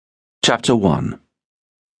Chapter 1.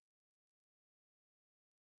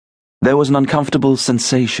 There was an uncomfortable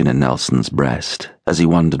sensation in Nelson's breast as he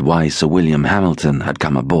wondered why Sir William Hamilton had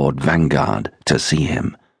come aboard Vanguard to see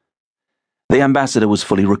him. The ambassador was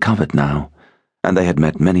fully recovered now, and they had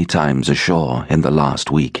met many times ashore in the last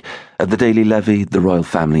week. At the daily levee the royal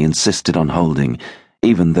family insisted on holding,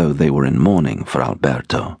 even though they were in mourning for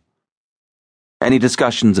Alberto. Any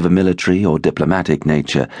discussions of a military or diplomatic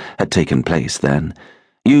nature had taken place then,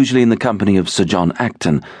 usually in the company of Sir John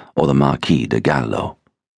Acton or the Marquis de Gallo.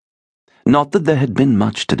 Not that there had been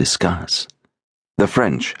much to discuss. The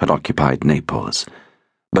French had occupied Naples,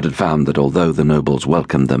 but had found that although the nobles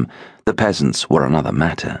welcomed them, the peasants were another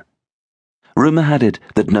matter. Rumour had it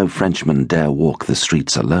that no Frenchman dare walk the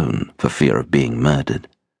streets alone for fear of being murdered.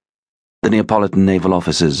 The Neapolitan naval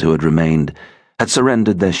officers who had remained had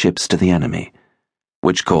surrendered their ships to the enemy,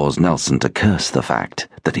 which caused Nelson to curse the fact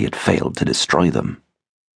that he had failed to destroy them.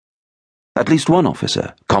 At least one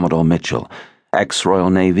officer, Commodore Mitchell, ex-Royal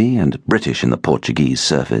Navy and British in the Portuguese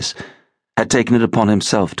service, had taken it upon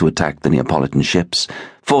himself to attack the Neapolitan ships,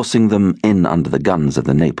 forcing them in under the guns of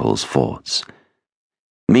the Naples forts.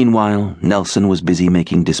 Meanwhile, Nelson was busy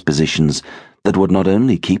making dispositions that would not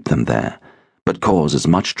only keep them there, but cause as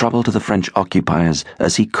much trouble to the French occupiers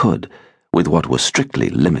as he could with what were strictly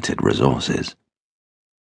limited resources.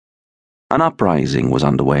 An uprising was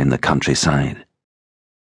underway in the countryside.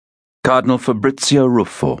 Cardinal Fabrizio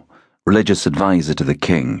Ruffo, religious advisor to the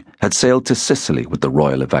king, had sailed to Sicily with the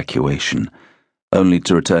royal evacuation, only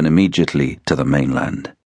to return immediately to the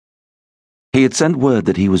mainland. He had sent word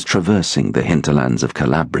that he was traversing the hinterlands of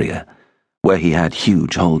Calabria, where he had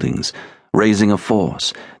huge holdings, raising a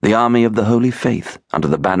force, the army of the Holy Faith, under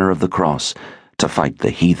the banner of the cross, to fight the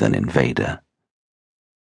heathen invader.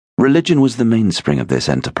 Religion was the mainspring of this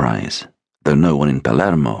enterprise, though no one in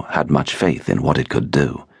Palermo had much faith in what it could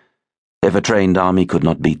do. If a trained army could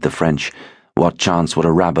not beat the French, what chance would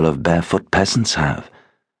a rabble of barefoot peasants have,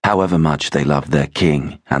 however much they loved their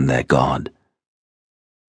king and their God?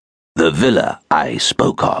 The villa I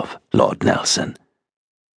spoke of, Lord Nelson.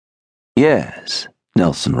 Yes,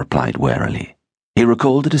 Nelson replied warily. He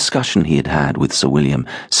recalled a discussion he had had with Sir William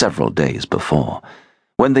several days before,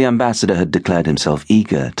 when the ambassador had declared himself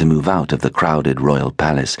eager to move out of the crowded royal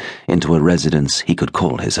palace into a residence he could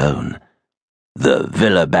call his own. The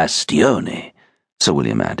Villa Bastione, Sir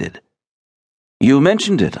William added. You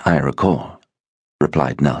mentioned it, I recall,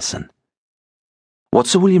 replied Nelson. What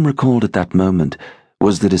Sir William recalled at that moment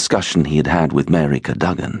was the discussion he had had with Mary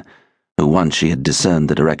Cadogan, who, once she had discerned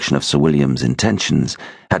the direction of Sir William's intentions,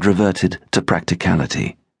 had reverted to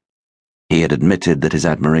practicality. He had admitted that his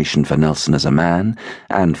admiration for Nelson as a man,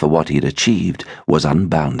 and for what he had achieved, was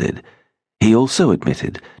unbounded. He also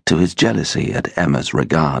admitted to his jealousy at Emma's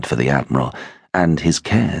regard for the Admiral, and his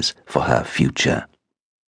cares for her future.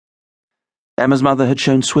 Emma's mother had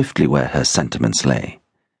shown swiftly where her sentiments lay.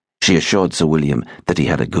 She assured Sir William that he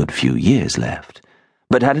had a good few years left,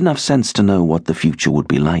 but had enough sense to know what the future would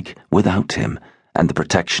be like without him and the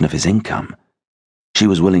protection of his income. She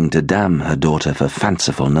was willing to damn her daughter for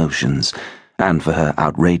fanciful notions, and for her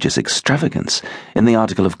outrageous extravagance in the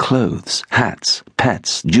article of clothes, hats,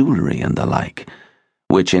 pets, jewellery, and the like,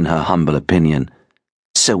 which, in her humble opinion,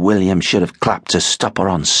 Sir William should have clapped a stopper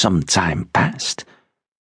on some time past.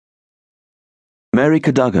 Mary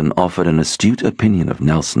Cadogan offered an astute opinion of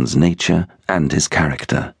Nelson's nature and his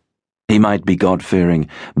character. He might be God-fearing,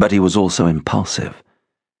 but he was also impulsive.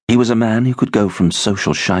 He was a man who could go from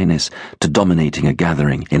social shyness to dominating a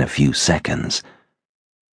gathering in a few seconds.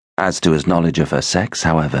 As to his knowledge of her sex,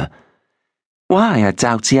 however, why, I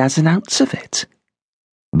doubt he has an ounce of it.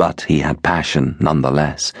 But he had passion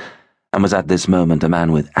nonetheless, and was at this moment a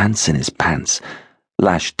man with ants in his pants,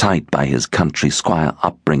 lashed tight by his country squire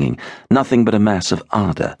upbringing, nothing but a mass of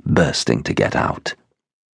ardour bursting to get out.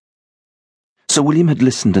 Sir William had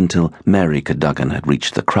listened until Mary Cadogan had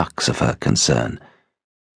reached the crux of her concern.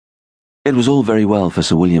 It was all very well for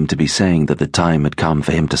Sir William to be saying that the time had come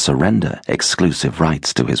for him to surrender exclusive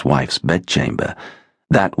rights to his wife's bedchamber.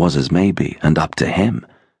 That was as may be, and up to him.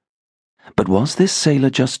 But was this sailor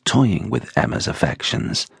just toying with Emma's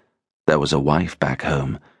affections? There was a wife back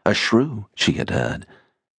home, a shrew, she had heard,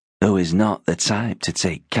 who is not the type to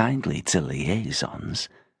take kindly to liaisons.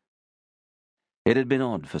 It had been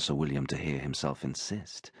odd for Sir William to hear himself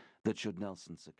insist that should Nelson succumb